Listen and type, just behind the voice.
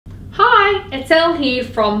it's Elle here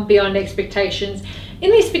from Beyond Expectations. In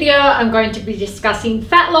this video, I'm going to be discussing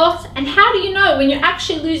fat loss and how do you know when you're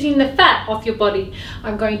actually losing the fat off your body.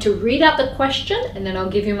 I'm going to read out the question and then I'll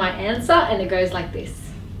give you my answer, and it goes like this.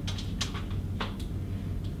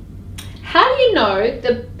 How do you know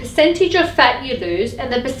the percentage of fat you lose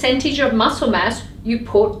and the percentage of muscle mass you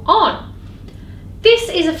put on? This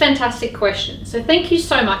is a fantastic question, so thank you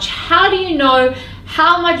so much. How do you know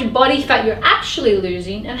how much body fat you're actually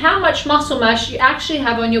losing and how much muscle mass you actually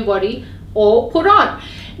have on your body or put on?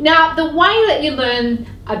 Now, the way that you learn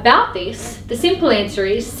about this, the simple answer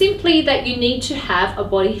is simply that you need to have a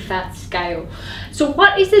body fat scale. So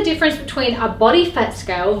what is the difference between a body fat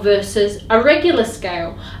scale versus a regular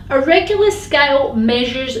scale? A regular scale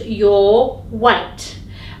measures your weight.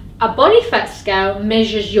 A body fat scale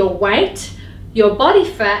measures your weight, your body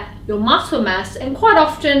fat, your muscle mass, and quite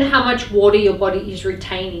often how much water your body is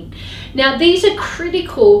retaining. Now, these are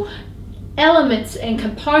critical elements and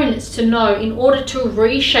components to know in order to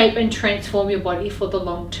reshape and transform your body for the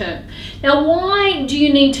long term. Now, why do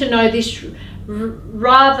you need to know this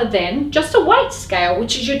rather than just a weight scale,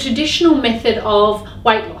 which is your traditional method of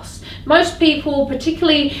weight loss? Most people,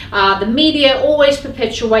 particularly the media, always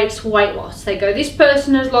perpetuates weight loss. They go, this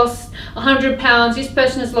person has lost 100 pounds, this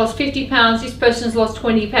person has lost 50 pounds, this person has lost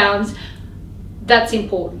 20 pounds. That's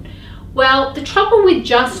important. Well, the trouble with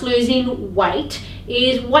just losing weight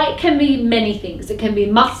is weight can be many things. It can be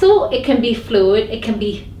muscle, it can be fluid, it can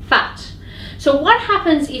be fat. So what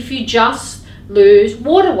happens if you just lose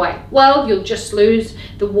water weight? Well, you'll just lose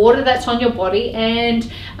the water that's on your body, and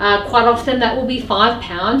quite often that will be 5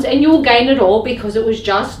 pounds, and you'll gain it all because it was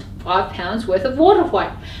just 5 pounds worth of water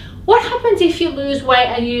weight. What happens if you lose weight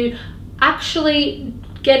and you actually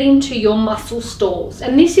get into your muscle stores?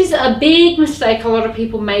 And this is a big mistake a lot of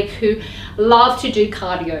people make who love to do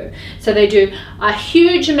cardio. So they do a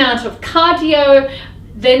huge amount of cardio.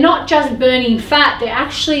 They're not just burning fat, they're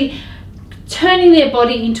actually turning their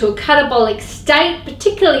body into a catabolic state,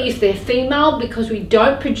 particularly if they're female, because we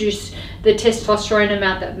don't produce the testosterone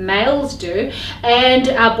amount that males do, and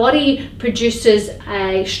our body produces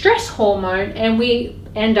a stress hormone and we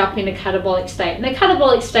end up in a catabolic state. And the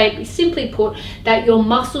catabolic state is simply put that your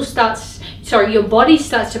your body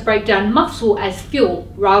starts to break down muscle as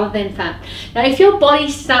fuel rather than fat. Now, if your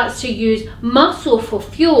body starts to use muscle for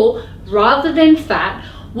fuel rather than fat,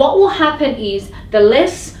 what will happen is the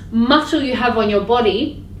less muscle you have on your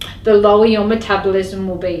body, the lower your metabolism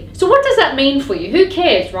will be. So what does that mean for you? Who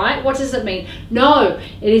cares, right? What does it mean? No,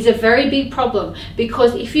 it is a very big problem,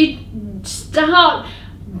 because if you start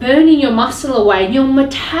burning your muscle away, your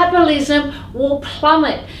metabolism will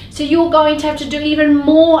plummet. So you're going to have to do even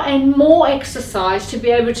more and more exercise to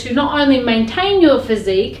be able to not only maintain your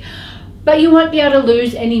physique, but you won't be able to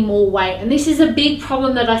lose any more weight. And this is a big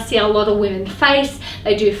problem that I see a lot of women face.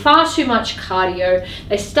 They do far too much cardio.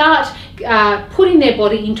 They start putting their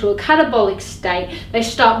body into a catabolic state. They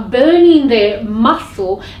start burning their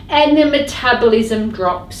muscle and their metabolism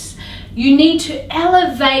drops. You need to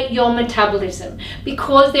elevate your metabolism,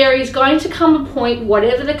 because there is going to come a point,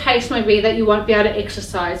 whatever the case may be, that you won't be able to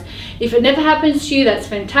exercise. If it never happens to you, that's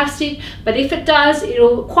fantastic. But if it does,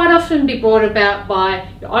 it'll quite often be brought about by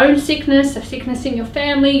your own sickness, a sickness in your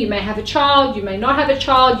family. You may have a child, you may not have a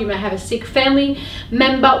child, you may have a sick family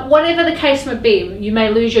member, whatever the case may be. You may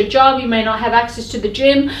lose your job, you may not have access to the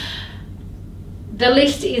gym. The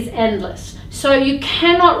list is endless. So you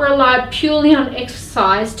cannot rely purely on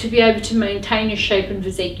exercise to be able to maintain your shape and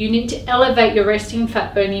physique. You need to elevate your resting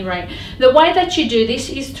fat burning rate. The way that you do this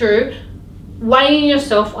is through weighing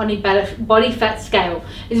yourself on a body fat scale.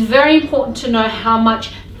 It's very important to know how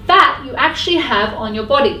much fat you actually have on your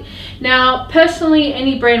body. Now, personally,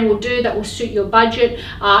 any brand will do that will suit your budget.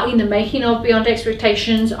 In the making of Beyond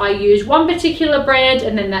Expectations, I used one particular brand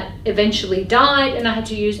and then that eventually died and I had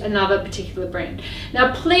to use another particular brand.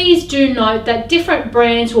 Now, please do note that different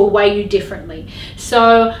brands will weigh you differently.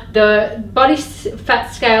 So the body fat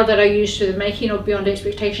scale that I used for the making of Beyond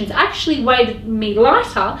Expectations actually weighed me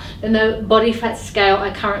lighter than the body fat scale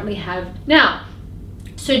I currently have now.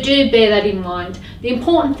 So do bear that in mind. The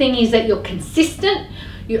important thing is that you're consistent.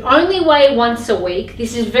 You only weigh once a week.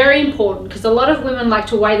 This is very important because a lot of women like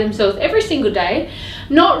to weigh themselves every single day,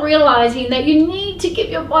 not realizing that you need to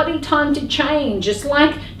give your body time to change. It's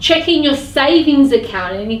like checking your savings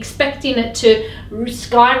account and expecting it to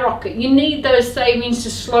skyrocket. You need those savings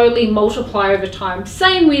to slowly multiply over time.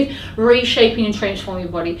 Same with reshaping and transforming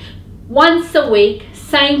your body. once a week,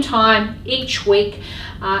 same time each week,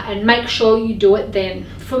 and make sure you do it then.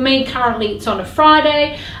 For me, currently it's on a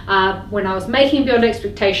Friday. When I was making Beyond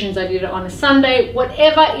Expectations, I did it on a Sunday.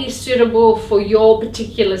 Whatever is suitable for your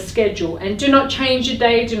particular schedule, and do not change your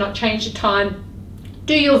day, do not change the time.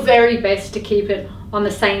 Do your very best to keep it on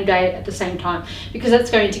the same day at the same time, because that's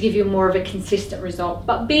going to give you more of a consistent result.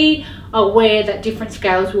 But be aware that different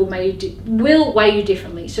scales will weigh you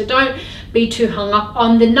differently. So don't be too hung up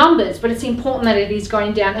on the numbers, but it's important that it is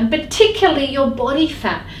going down, and particularly your body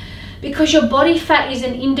fat, because your body fat is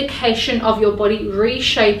an indication of your body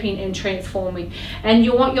reshaping and transforming, and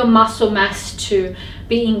you want your muscle mass to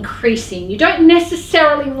be increasing. You don't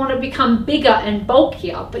necessarily want to become bigger and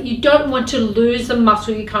bulkier, but you don't want to lose the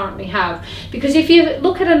muscle you currently have, because if you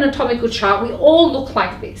look at an anatomical chart, we all look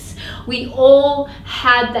like this. We all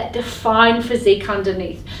had that defined physique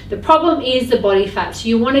underneath. The problem is the body fat. So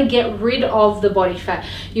you want to get rid of the body fat.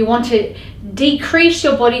 You want to decrease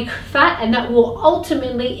your body fat, and that will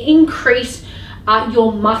ultimately increase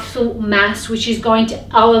your muscle mass, which is going to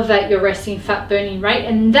elevate your resting fat burning rate.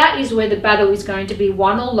 And that is where the battle is going to be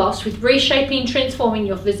won or lost, with reshaping, transforming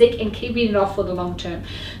your physique and keeping it off for the long term.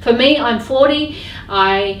 For me, I'm 40.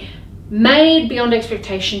 I made Beyond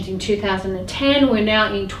Expectations in 2010. We're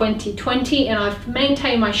now in 2020, and I've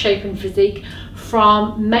maintained my shape and physique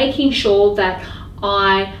from making sure that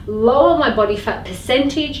I lower my body fat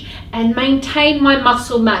percentage and maintain my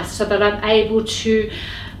muscle mass, so that I'm able to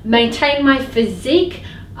maintain my physique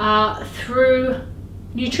through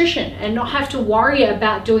nutrition and not have to worry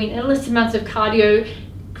about doing endless amounts of cardio,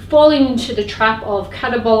 falling into the trap of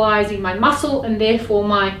catabolizing my muscle, and therefore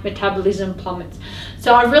my metabolism plummets.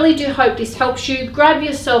 So I really do hope this helps you. Grab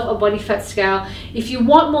yourself a body fat scale. If you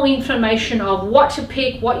want more information of what to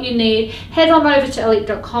pick, what you need, head on over to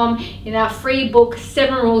elle.com. In our free book,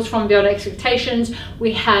 7 Rules from Beyond Expectations,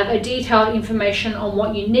 we have a detailed information on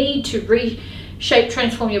what you need to reshape,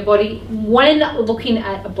 transform your body when looking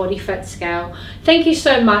at a body fat scale. Thank you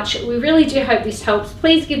so much. We really do hope this helps.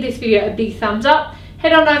 Please give this video a big thumbs up.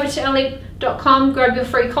 Head on over to elle.com, grab your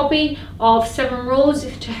free copy of 7 Rules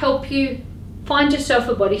to help you find yourself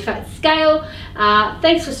a body fat scale.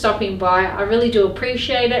 Thanks for stopping by. I really do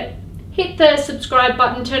appreciate it. Hit the subscribe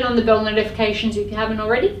button, turn on the bell notifications if you haven't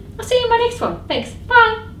already. I'll see you in my next one. Thanks.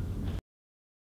 Bye.